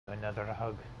Another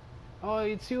hug. Oh,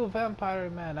 it's you, vampire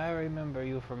man. I remember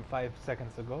you from 5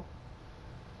 seconds ago.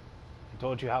 I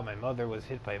told you how my mother was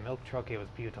hit by a milk truck. It was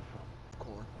beautiful.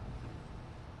 Cool.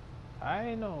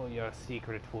 I know you're a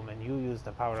secret woman. You used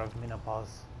the power of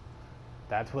menopause.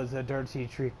 That was a dirty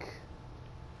trick.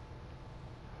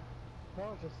 That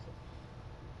was just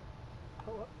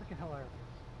freaking hilarious.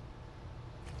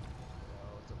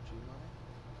 What's up,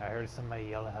 G-Money? I heard somebody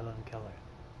yell Helen Keller.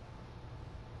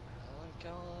 Helen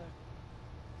Keller?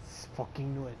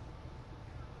 Fucking knew it.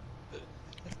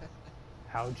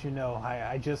 How'd you know?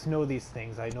 I just know these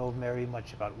things. I know very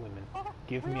much about women.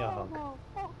 Give me a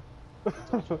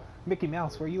hug. Mickey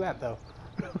Mouse, where you at though?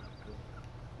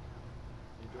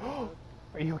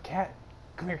 Are you a cat?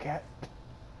 Come here, cat.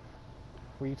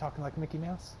 Were you talking like Mickey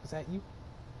Mouse? Was that you?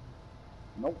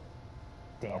 Nope.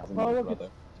 Damn. Oh,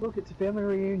 look, it's a family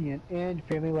reunion, and your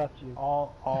family left you.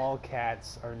 All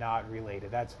cats are not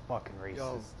related. That's fucking racist.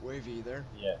 Yo, Wavy there?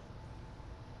 Yeah.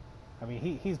 I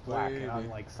mean, he's black, and I'm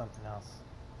like something else.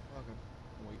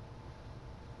 Okay. Wait.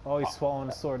 Oh, he's swallowing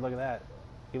a sword. Look at that.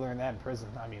 He learned that in prison.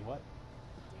 I mean, what?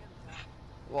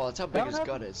 Well, that's how big his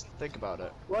gut is. Think about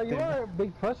it. Well, you are a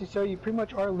big pussy, so you pretty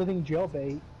much are living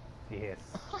jailbait. Yes.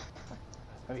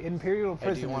 I mean, Imperial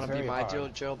prison Hey, do you want to be my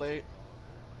jailbait?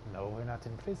 No, we're not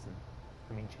in prison.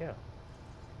 I mean, jail.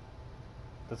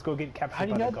 Let's go get captured How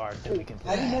do you by know? the guard, then we can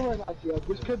How do you know we're not jail?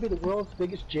 This could be the world's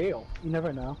biggest jail. You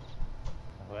never know.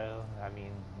 Well, I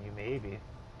mean, you may be.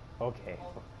 Okay.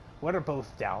 What are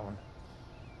both down?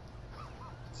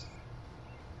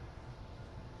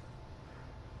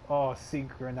 Oh,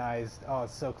 synchronized. Oh,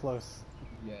 it's so close.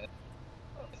 Yeah.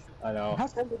 I know.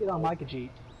 How's that to get on Micah G?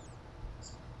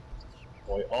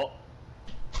 Boy, oh.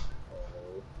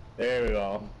 There we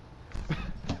go.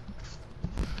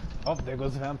 Oh, there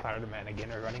goes the vampire man again,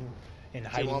 running and Do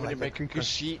hiding you want me like to make a creeper.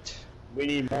 sheet? We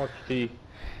need more tea.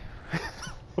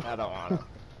 I don't wanna.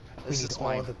 This need is all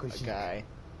my the cushion. guy.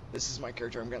 This is my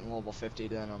character. I'm getting level 50,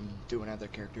 then I'm doing other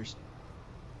characters.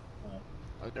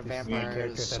 Like a This is my vampire,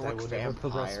 character that I Sork will never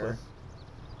progress vampire,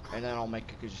 with. and then I'll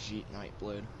make a Khajiit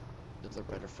Nightblade. Because they're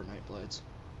better for Nightblades.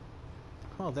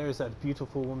 Oh, there's that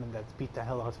beautiful woman that beat the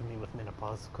hell out of me with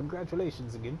menopause.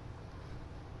 Congratulations again.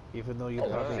 Even though you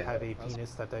probably yeah. have a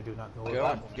penis that I do not know Go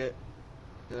about. on, get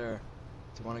there.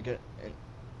 Do you want to get it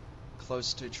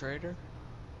close to Trader?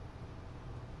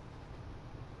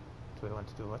 Do I want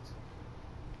to do what?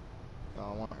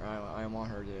 I want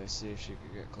her to see if she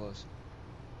could get close.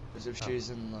 Because if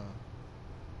she's in the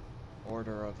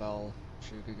Order of L,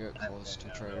 she could get close to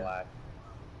Trader.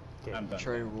 Okay. I'm done.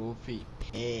 Trader will be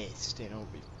pissed and it'll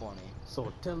be funny.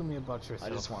 So tell me about yourself.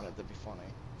 I just want it to be funny.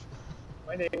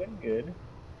 My day went good.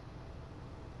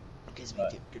 Gives me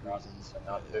But good not- reasons.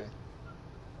 not but, good.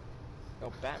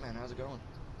 Yo, Batman, how's it going?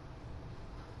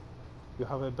 You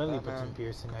have a belly Batman, button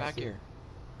piercing. come I back see. here.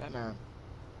 Batman.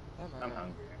 Batman. I'm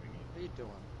hungry. What are you doing?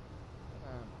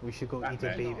 Batman. We should go eat a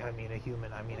Batman. baby. I mean, a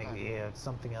human. I mean, yeah,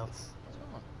 something else. How's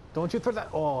it going? Don't you throw that?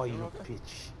 Oh, you okay?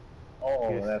 bitch! Oh,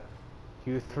 Yes. that's,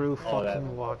 You threw Oh, that-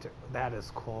 fucking water. That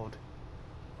is cold.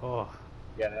 Oh,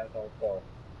 yeah, that's all for.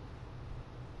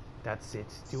 that's it.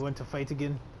 Do you want to fight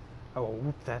again? I will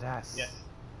whoop that ass. Yes.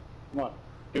 Come on.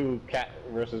 2 cat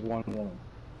versus 1 woman.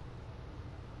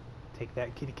 Take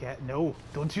that, kitty cat. No,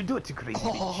 don't you do it, you crazy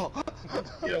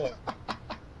bitch. Kill it.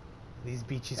 These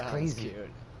beach is That's crazy. cute.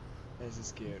 This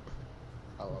is cute.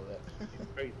 I love it. It's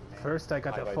crazy, man. First, I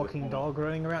got I that like fucking this dog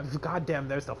running around. God damn,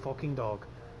 there's the fucking dog.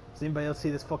 Does anybody else see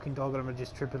this fucking dog, or am I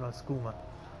just tripping on skooma?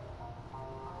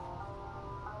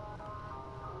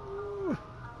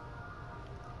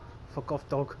 Fuck off,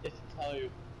 dog. Just to tell you,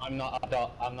 I'm not a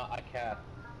dog. I'm not a cat.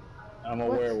 I'm a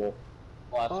What? werewolf.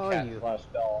 Slash Are cat you? slash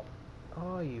dog.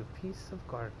 Oh, you piece of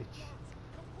garbage.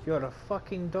 You're a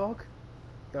fucking dog?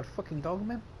 You're a fucking dog,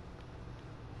 man?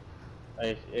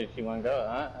 If you want to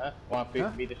go, Want to Huh?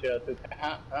 beat the shit out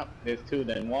of 2? There's 2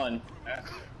 then 1.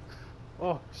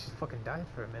 Oh, she's fucking died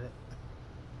for a minute.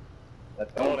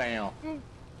 Let's go down.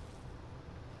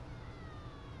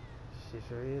 She's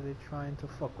really trying to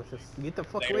fuck with us. Get the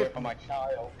fuck Stay away away from my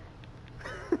child.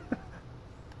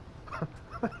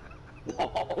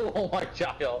 Oh, my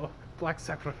child. Black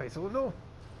sacrifice. Oh no.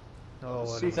 Oh,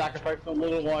 what She a- sacrificed the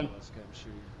little one. Let's get him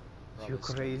shooting. you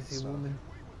Probably crazy stupid, so woman.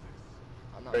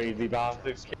 I'm not Crazy doing bastard.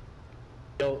 that, so-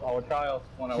 Killed our child.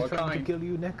 One of She's our trying to kind. kill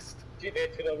you next. She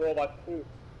did to the robot too.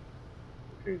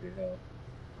 Crazy hell.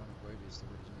 Wavy's the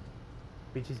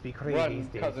reason. Bitches be crazy Run, these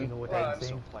days, cousin, you know what run. I'm I'm still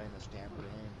saying? playing this damn game.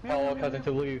 Tell our cousin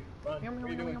to leave. Run. Meow, What meow,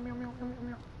 are you meow, doing? meow, meow, meow, meow,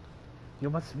 meow. You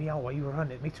must meow while you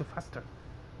run, it makes you faster.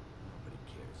 Nobody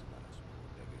cares about us little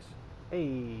beggars.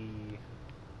 Hey.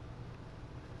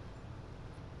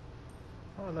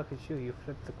 Oh, look at you. You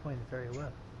flipped the coin very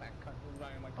well.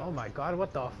 Oh my god,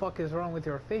 what the fuck is wrong with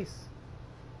your face?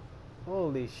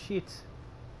 Holy shit.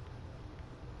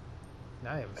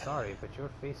 I am sorry, but your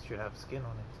face should have skin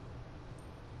on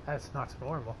it. That's not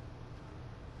normal.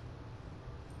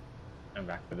 I'm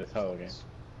back to this hoe again.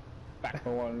 Back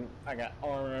for one. I got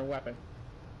armor and weapon.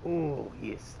 Oh,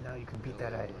 yes. Now you can beat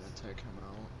that ass. Take him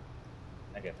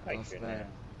out. I get picture now.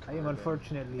 I am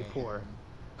unfortunately poor.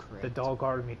 The dog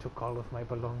army took all of my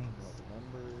belongings.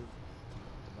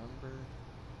 Member.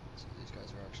 So these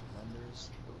guys are actually members.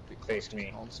 It would be close Face to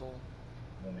me. console.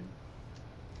 Woman.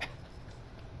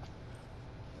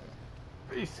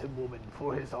 Face a woman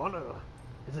for his honor.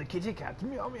 It's a kitty cat.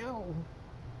 Meow meow.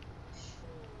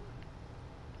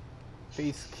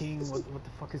 Face king. What the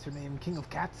fuck is your name? King of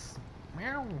cats.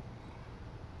 Meow.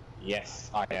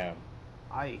 Yes, I am.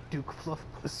 I, Duke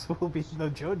FluffPuss, will be the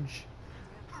judge.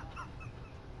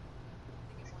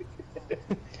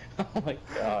 Oh my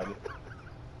god.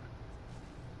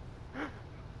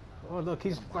 Oh look,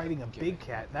 he's fighting a big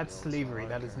cat. That's slavery.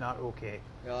 That is not okay.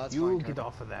 Yeah, that's You fine, get Kurt.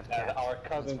 off of that That's cat. our That's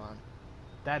cousin. fine.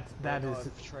 That No, is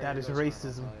if Trader that is goes around, I'll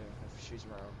racism. tell you if she's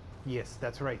around. Yes,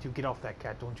 that's right. You get off that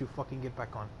cat. Don't you fucking get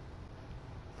back on.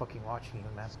 Fucking watching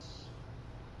you, man.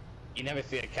 You never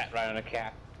see a cat ride on a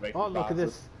cat. Right Oh from look at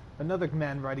boxes. this. Another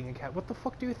man riding a cat. What the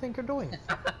fuck do you think you're doing?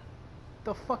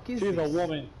 The fuck is She's this? a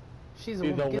woman. She's a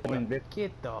She's woman. a woman, bitch.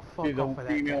 Get the fuck She's a off of that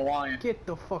female cat. lion. Get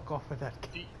the fuck off of that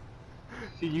cat.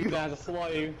 She used as a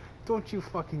slave. Don't you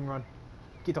fucking run.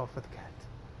 Get off of the cat.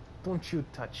 Don't you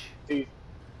touch. That is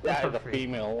a Perfect.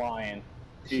 female lion.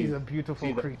 She's a beautiful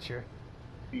she's a- creature.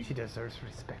 She deserves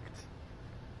respect.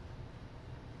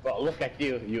 But look at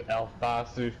you, you elf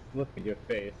bastard. Look at your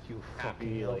face. You Happy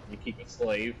fucking elf. like you keep a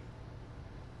slave.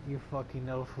 You fucking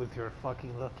elf with your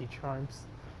fucking Lucky Charms.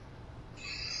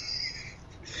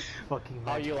 Fucking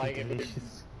How you magically like it?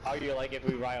 delicious. How you like if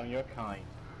we ride on your kind?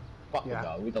 Fuck Yeah. the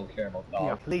dog. We don't care about Yeah,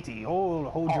 dogs. lady,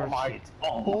 hold your shit.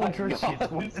 Oh Hold my your God, shit.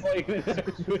 it's like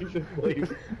the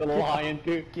slave, the lion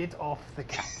too. Get off the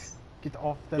cat. Get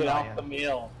off the Get lion. off the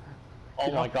meal. Oh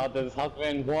Get my off- God, this husband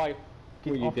and wife.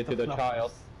 Get What you off did to the fluffers.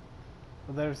 child.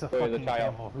 Well, there's a Where's the fucking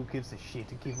child? camel. Who gives a shit?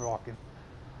 Keep rocking.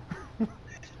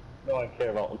 No one care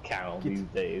about cow Get- these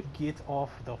days. Get off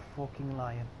the fucking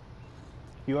lion.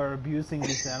 You are abusing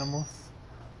these animals.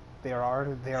 They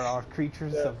are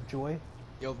creatures of joy.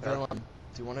 Yo, villain,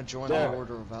 do you want to join There. the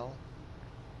Order of L?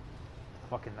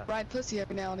 Fucking nuts. Ride pussy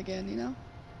every now and again, you know?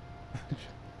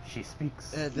 She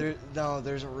speaks. No,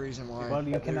 there's a reason why. Well,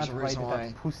 you There's cannot a ride reason why.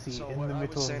 that pussy So in what the I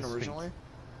middle was of saying the street. originally,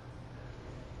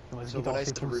 You must so get what off I the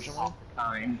said puss. originally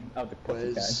Time of the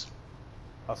pussy was...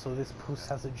 Also, this puss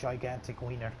has a gigantic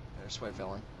wiener. There's white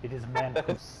villain. It is man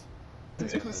puss.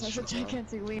 This puss has a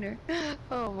gigantic wiener.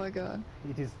 Oh my god.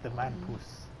 It is the man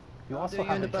puss. You I'll also do you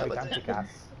have in a the butt with gigantic it. ass.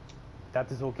 That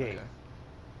is okay. Okay.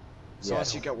 So Yeah.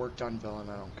 as you get work done, villain,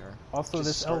 I don't care. Also, Just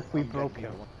this start elf, we on broke getting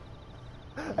him. people.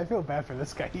 I feel bad for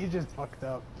this guy. He just fucked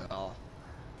up. Oh,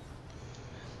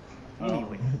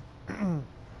 Anyway.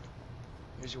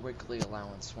 here's your weekly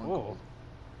allowance. One Oh. gold.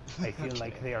 I feel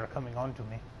like they are coming on to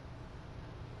me.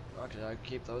 Okay, I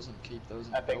keep those and keep those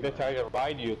in I the think they guild try bag. to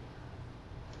ride you.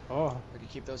 Oh, I can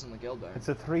keep those in the guild bag. it's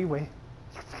a three-way.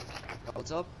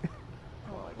 What's up? Oh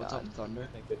my What's god. up, Thunder? I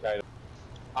think they try to.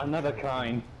 Another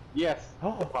kind. Yes.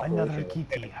 Oh, the another population will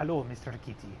kitty. Hello, Mr.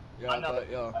 Kitty. Yeah, Another,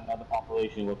 but yo, another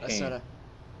population will I came. said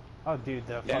Oh, dude,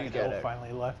 the Yeah, you fucking get elf it.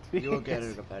 finally left. you'll get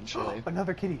it eventually.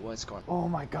 Another kitty. What's going Oh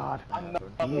my god. Another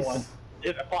Yes. one.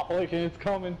 Yeah, the population is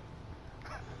coming.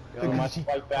 The on? must kitty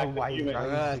fight back are the wide human.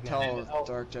 eyes Yeah, again. tell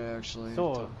Dark Day actually.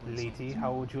 So, talk with lady, some-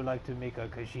 how would you like to make a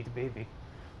Khajiit baby?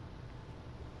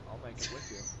 I'll make it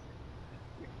with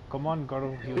you. Come on,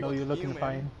 girl. You know you're looking Human.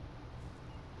 fine.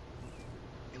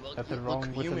 You look, Nothing you wrong look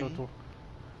with a human. little.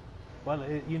 Well,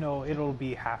 you know, it'll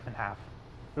be half and half.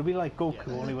 It'll be like Goku,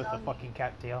 Yeah. only with the fucking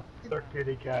cat tail. They're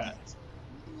kitty cat.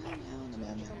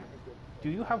 Do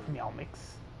you have meow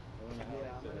mix?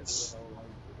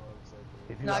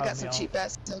 If you No, I have got some meow- cheap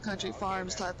ass Hill Country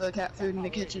Farms type of cat food in the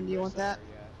kitchen. Do you want that?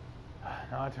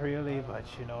 Not really, but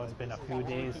you know, it's been a few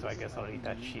days, so I guess I'll eat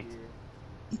that shit.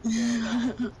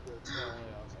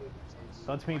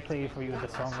 Let me play for you the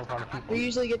song of our people. We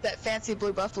usually get that fancy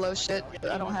Blue Buffalo shit,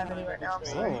 but I don't have any right now. I'm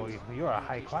sorry. Oh, you're a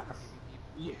high class.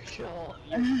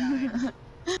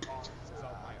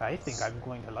 I think I'm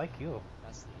going to like you.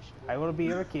 That's the issue. I will be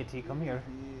your kitty. Come here.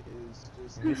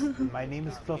 My name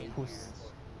is FluffPuss.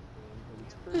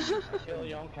 Kill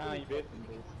your own kind, bitch.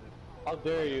 How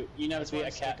dare you? You never see a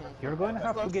cat. You're going to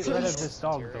have to get rid of this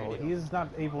dog, though. He is not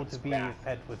able to be a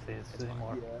pet with this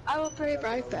anymore. I will pray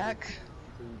right back.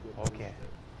 Okay.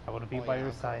 I want to be Oh, by yeah, your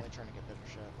I'm side. currently trying to get better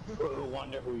shit. I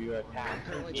wonder who you attacked.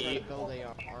 I'm currently trying to build a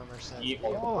armor set Eat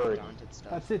with or bird. daunted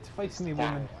stuff. That's it. Fight me, Oh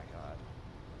woman. my god.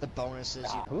 The bonuses,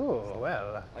 you know. Oh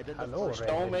well. I did the Hello, first red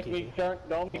Don't make me kitty. turn.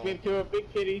 Don't make me into a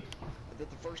big kitty. I did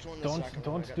the first one, the Don't- second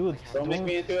don't one, I got do like it. half Don't make the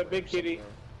me into a big first, so kitty.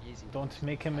 they're easy. Don't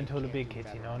make him I into a can't big do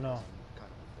kitty. better No, because no. I'm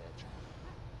kind of a bitch.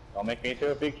 Don't make me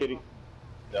into a big kitty.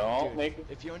 Don't Dude, make me.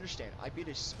 if you understand, I beat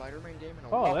a Spider-Man game in a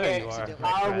Oh, there Okay, you are. accidentally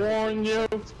I Red red. warn you.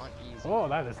 It's on easy. Oh,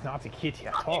 that is not a kitty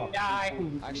at all. Die.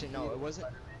 Actually, no, it wasn't.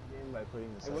 By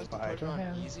putting this It wasn't to put it on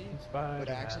Spider-Man. easy, but I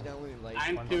Spider-Man. accidentally like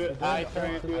I'm too. I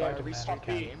turn into I a restarted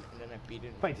the puppy. game and then I beat it.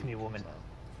 in Fight a me, week, woman. so.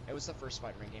 It was the first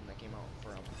Spider-Man game that came out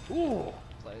for Ooh.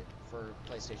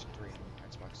 PlayStation 3 and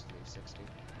Xbox 360.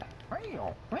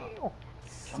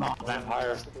 Come on,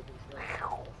 vampire.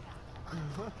 Oh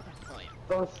yeah.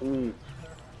 So sweet.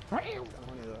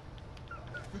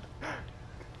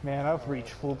 Man, I've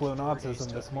reached full-blown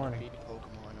autism this morning. Beat Pokemon.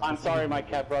 I'm sorry, my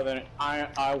cat brother.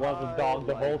 I was a dog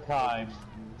the whole time.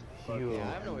 You. Yeah,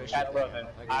 I have no issue. Cat brother.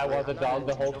 I was a dog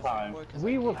the whole time.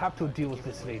 We will have to deal with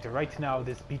this later. Right now,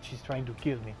 this bitch is trying to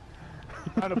kill me.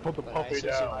 I'm gonna put the puppy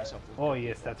down. Oh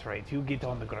yes, that's right. You get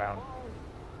on the ground.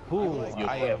 Ooh,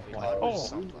 I have one.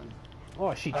 Oh,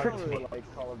 oh, she tricked me.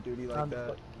 Like Call of Duty like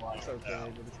that. It's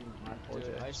okay, but it's not my forte.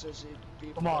 Dude, I associate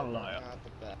people Come on, that are liar. not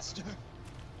the best.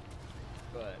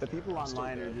 But The people I'm still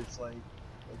online are good. just like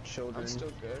children. I'm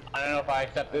still good. I don't know if I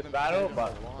accept this battle,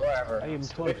 but whatever. I am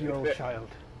 12-year-old child.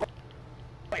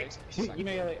 Wait, you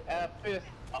may fist.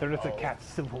 There is a cat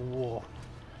civil war.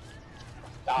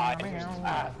 Die.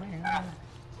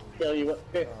 Kill you with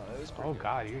fist. It was pretty Oh good.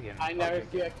 god, you're getting. I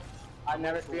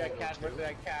never see a cat versus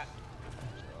a cat.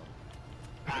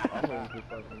 I'm waiting for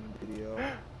fucking video.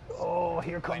 Oh,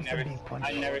 here comes the big punch.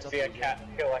 I never see a cat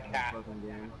kill a cat. Fucking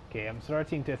game. Okay, I'm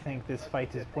starting to think this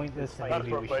fight is pointless and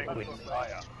maybe we should quit.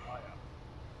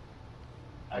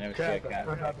 I never see a cat.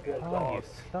 Oh, you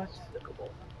slut.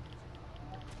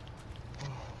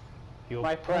 You.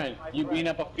 My friend, you beat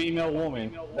up a female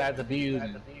woman that's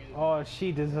abused. Oh,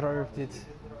 she deserved it.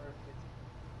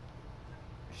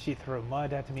 She threw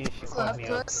mud at me. She called me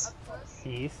out. FluffPuss,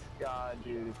 Yes. God,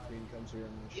 dude, if Queen comes here,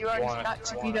 you are not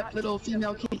to beat up little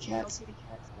female kitty cats.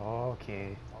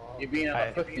 Okay. You beat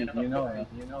up a pussy, you know it.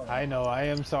 I know. I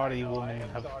am sorry, woman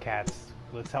of cats.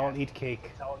 Let's all eat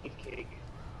cake.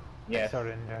 Yes.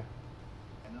 Surrender.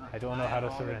 I don't know how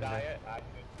to surrender.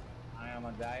 I am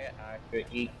on a diet. I should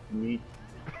eat meat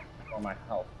for my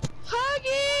health.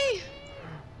 Huggy!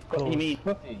 But you need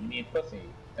pussy. You need pussy.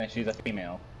 And she's a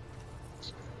female.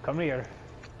 Come here.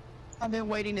 I've been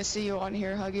waiting to see you on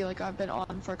here, Huggy. Like I've been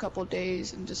on for a couple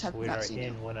days and just have We are not seen you.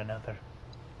 in one another.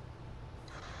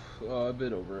 I've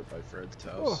been over at my friend's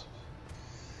house.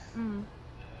 Mm.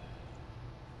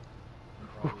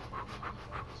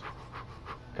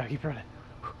 Gotta keep running.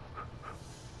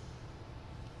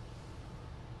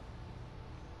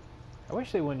 I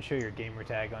wish they wouldn't show your gamer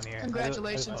tag on here.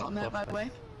 Congratulations on that, by the way.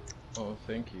 Oh,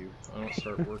 thank you. I don't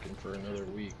start working for another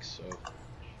week, so.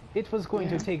 It was going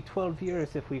Yeah. to take 12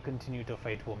 years if we continue to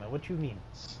fight women. What do you mean?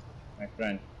 My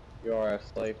friend, you are a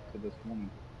slave to this woman.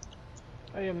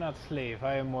 I am not slave.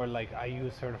 I am more like I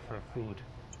use her for food.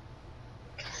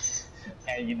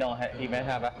 And you don't even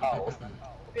have a house.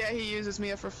 Yeah, he uses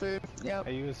me for food. Yep.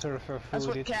 I use her for food. That's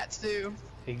what It- cats do.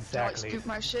 They like Exactly. scoop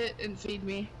my shit and feed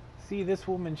me. See, this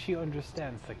woman, she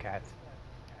understands the cat.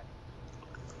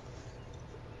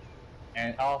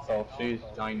 And also, she's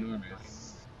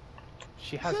ginormous.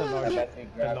 She has a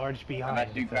large, behind.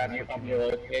 Unless you if grab that's you what from you your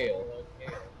mean. little tail.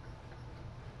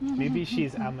 Maybe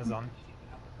she's Amazon.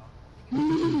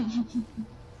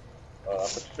 For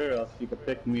sure, you could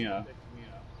pick me up.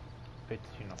 But,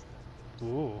 you know.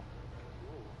 Ooh.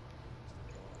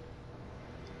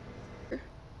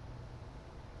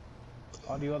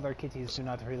 All the other kitties do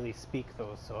not really speak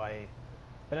though,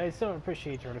 but I still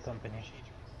appreciate your company.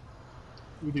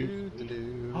 We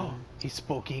do. Oh, he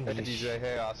spoke English. DJ,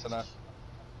 hey Asana.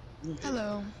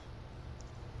 Hello.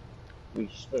 We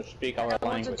speak I our don't know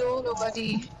what to language. do,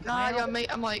 nobody. God,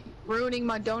 I'm like ruining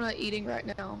my donut eating right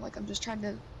now. Like I'm just trying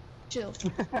to chill,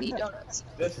 eat donuts.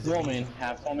 This woman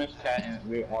has so much cat and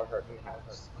we are her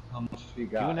cats. How much she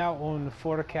got? You now own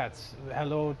 4 cats.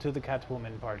 Hello to the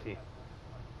Catwoman party.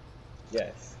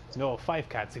 Yes. No, 5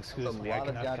 cats, excuse me, I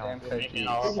cannot count. Making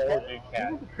our whole big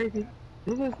cat.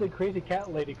 This is the crazy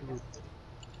cat lady group.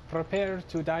 Prepare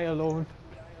to die alone.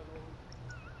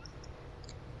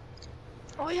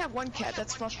 I only have one cat.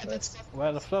 That's FluffPuss.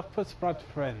 Well, FluffPuss brought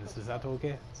friends, is that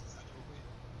okay?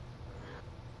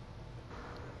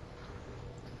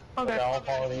 Okay. I'll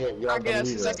follow you. You're I the guess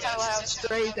leader. that's kind of how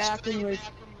strays acting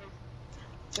with.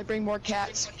 They bring more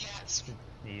cats.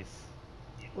 These.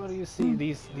 Well, you see,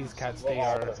 these cats, they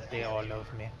all love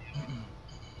me.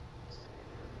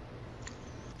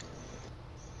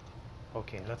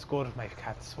 Okay, let's go to my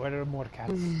cats. Where are more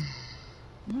cats?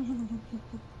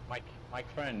 My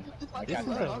friend. My This cat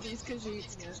is friend. All these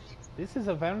Khajiits, yeah. This is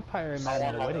a vampire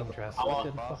man in a wedding dress. What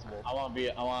the fuck? I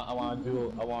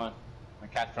want my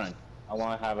cat friend. I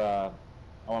want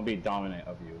to be dominant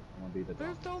of you. I want to be the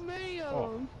There's dominant. so many of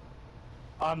Oh. them.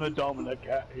 I'm the dominant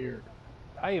cat here.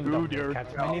 I am Dude, the you're-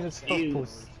 cat. My name is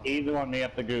FluffPuss. He's the one me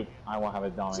up the group. I want to have a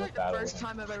It's dominant like the battle first with him.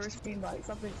 time I've ever seen like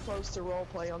something close to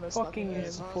roleplay on this fucking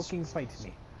game. Fucking fight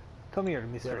me. Come here,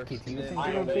 Mr. Kitty. You think I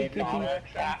you're a am the big kitty? dominant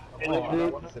cat in Oh, the that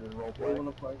group. one considered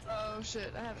roleplay. Oh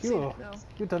shit, I haven't seen You, it, no.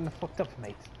 you done fucked up,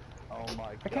 mate. Oh my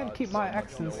god. I can't keep my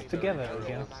accents together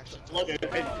again. Look at it.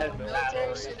 It says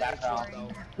battle in the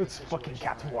background. It's fucking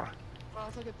cat war. Oh,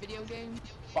 it's like a video game.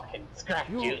 Fucking scratch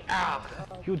You- you. Ah.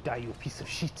 You die, you piece of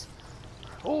shit.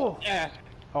 Oh, Yeah.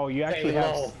 oh, you actually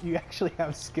low.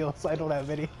 have skills. I don't have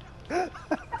any.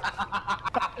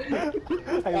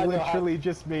 I literally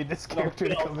just made this character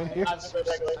to come in here.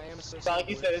 So like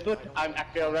you said, look, I'm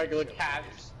actually a regular cat.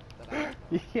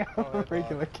 Yeah, I'm a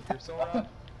regular cat.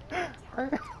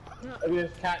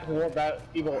 This cat who wore about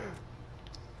evil.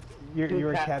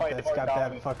 You're a Cat cat fight that's or got dog.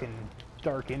 that fucking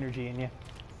dark energy in you.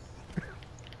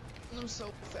 I'm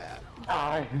so fat.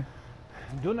 Ah.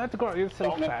 Do not grow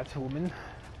yourself Don't- fat, woman.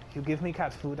 You give me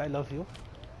cat food, I love you.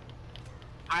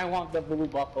 I want the blue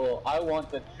buffalo. I want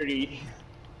the tree.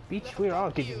 Beach, we're all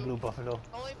getting blue buffalo.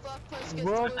 Only FluffPuss gets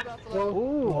What? blue buffalo.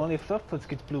 Ooh, only FluffPuss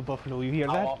gets blue buffalo. You hear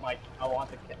I that?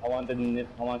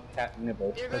 want cat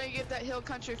nibble. You're gonna get that Hill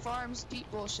Country Farms deep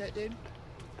bullshit, dude.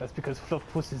 That's because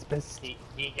FluffPuss is best. He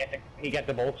get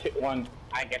the bullshit one.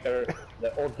 I get the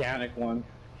organic one.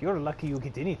 You're lucky you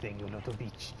get anything, you little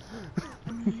beach.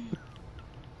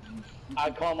 I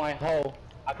call my hoe.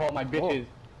 I call my bitches.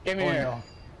 Give me Oh here. no.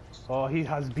 Oh, he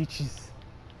has beaches.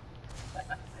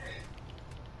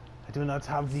 I do not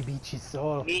have the beaches.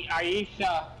 Oh, Meet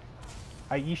Aisha.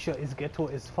 Aisha is ghetto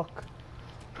as fuck.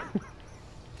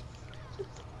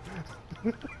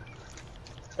 Come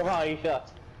on, Aisha.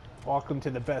 Welcome to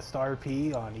the best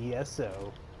RP on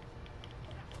ESO.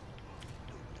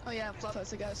 Oh yeah,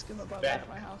 FluffPuss, I gotta scoop my butt Best, out of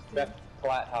my house. Dude. best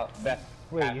flat house. Best.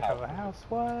 Wait, cat you have a house?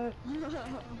 What?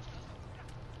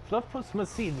 FluffPuss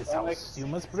must see this Don't house. You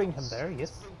must bring him there,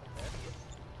 yes?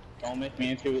 Don't make me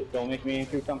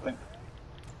into something.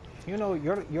 You know,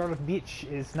 your beach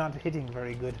is not hitting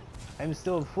very good. I'm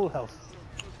still full health.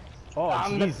 Oh,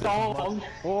 I'm the Jesus. dog.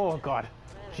 Oh, God.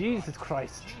 Jesus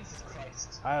Christ.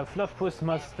 FluffPuss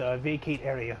must vacate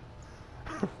area.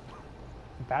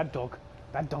 Bad dog.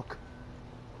 Bad dog.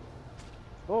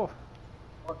 Oh.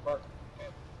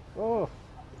 Oh.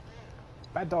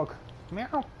 Bad dog.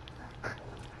 Meow.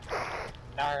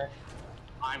 Arr,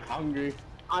 I'm hungry.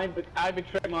 I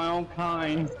betrayed my own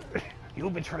kind. You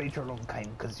betrayed your own kind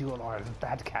because you are a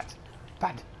bad cat.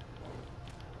 Bad.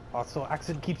 Also,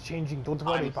 accent keeps changing. Don't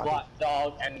worry I'm about flat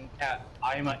dog and cat.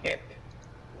 I'm a hit. it.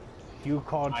 You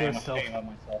called I am yourself. ashamed of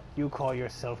myself. You call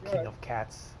yourself king of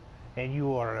cats, and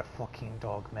you are a fucking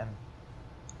dog, man.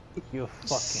 You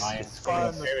fucking I am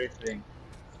disgrace. from everything.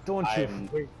 Don't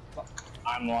you?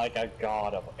 I'm like a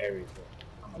god of everything.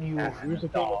 I'm a You- cat and a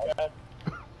dog.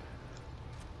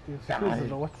 Excuse me,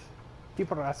 what?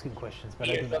 People are asking questions, but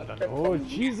I do Yes, not know. Oh,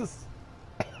 Jesus!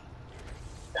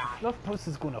 FluffPuss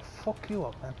is gonna fuck you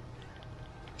up, man.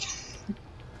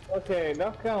 Okay,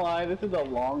 not gonna lie, this is the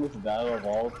longest battle of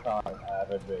all time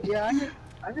I've ever been. Yeah,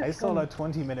 I I just saw come- that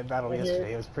 20-minute battle Yeah.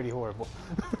 yesterday. It was pretty horrible.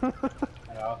 You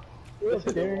know? It This was is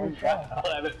the very longest fast.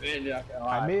 battle I've ever been, not gonna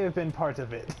lie. I may have been part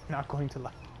of it. Not going to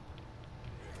lie.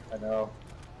 I know.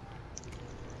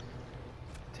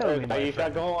 Tell me, my Aisha,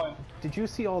 friend, go on. did you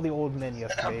see all the old men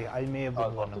yesterday? I may have I'd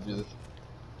been one love of to do them.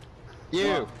 this.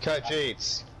 You,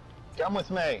 Khajiits, come with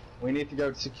me. We need to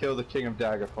go to kill the King of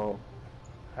Daggerfall.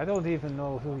 I don't even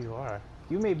know who you are.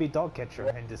 You may be dog catcher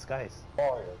in disguise.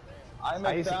 I'm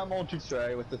I a see. Tamil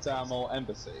Jutray with the Tamil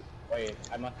Embassy. Wait,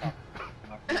 I must not.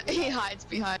 He hides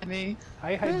behind me.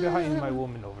 I hide behind my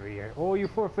woman over here. Oh, you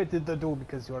forfeited the dough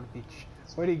because you're a bitch.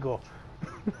 Where'd he go?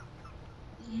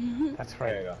 That's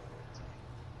There you right.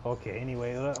 go. Okay,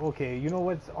 anyway, okay, you know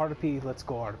what? RP, let's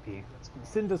go RP.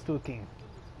 Send us to a king.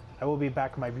 I will be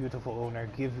back, my beautiful owner.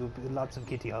 Give you lots of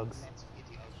kitty hugs.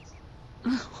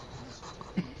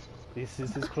 This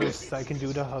is as close as I can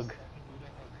do the hug.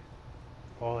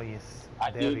 Oh, yes.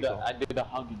 There we go. I do the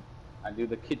hugging. I do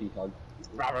the kitty hug.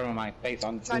 Rub it on my face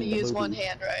on I'm trying to the use booty. one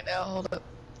hand right now. Hold up.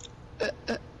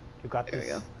 You got There we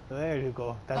this. go. There you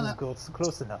go. That is Uh-huh.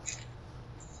 close enough.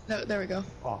 No, there we go.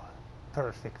 Oh,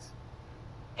 perfect.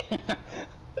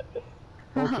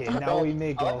 Okay, now we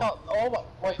may I go. thought, oh,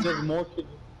 wait, there's more.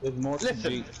 There's more.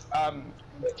 Listen,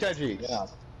 Khajiit, Yeah.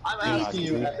 I'm asking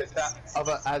you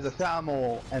as a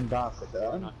Thamel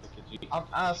ambassador, I'm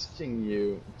asking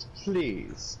you to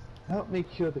please help me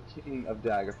kill the king of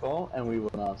Daggerfall, and we will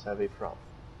not have a problem.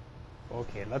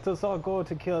 Okay, let us all go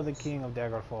to kill the king of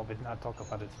Daggerfall, but not talk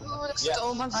about it too much. Oh, it's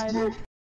so much.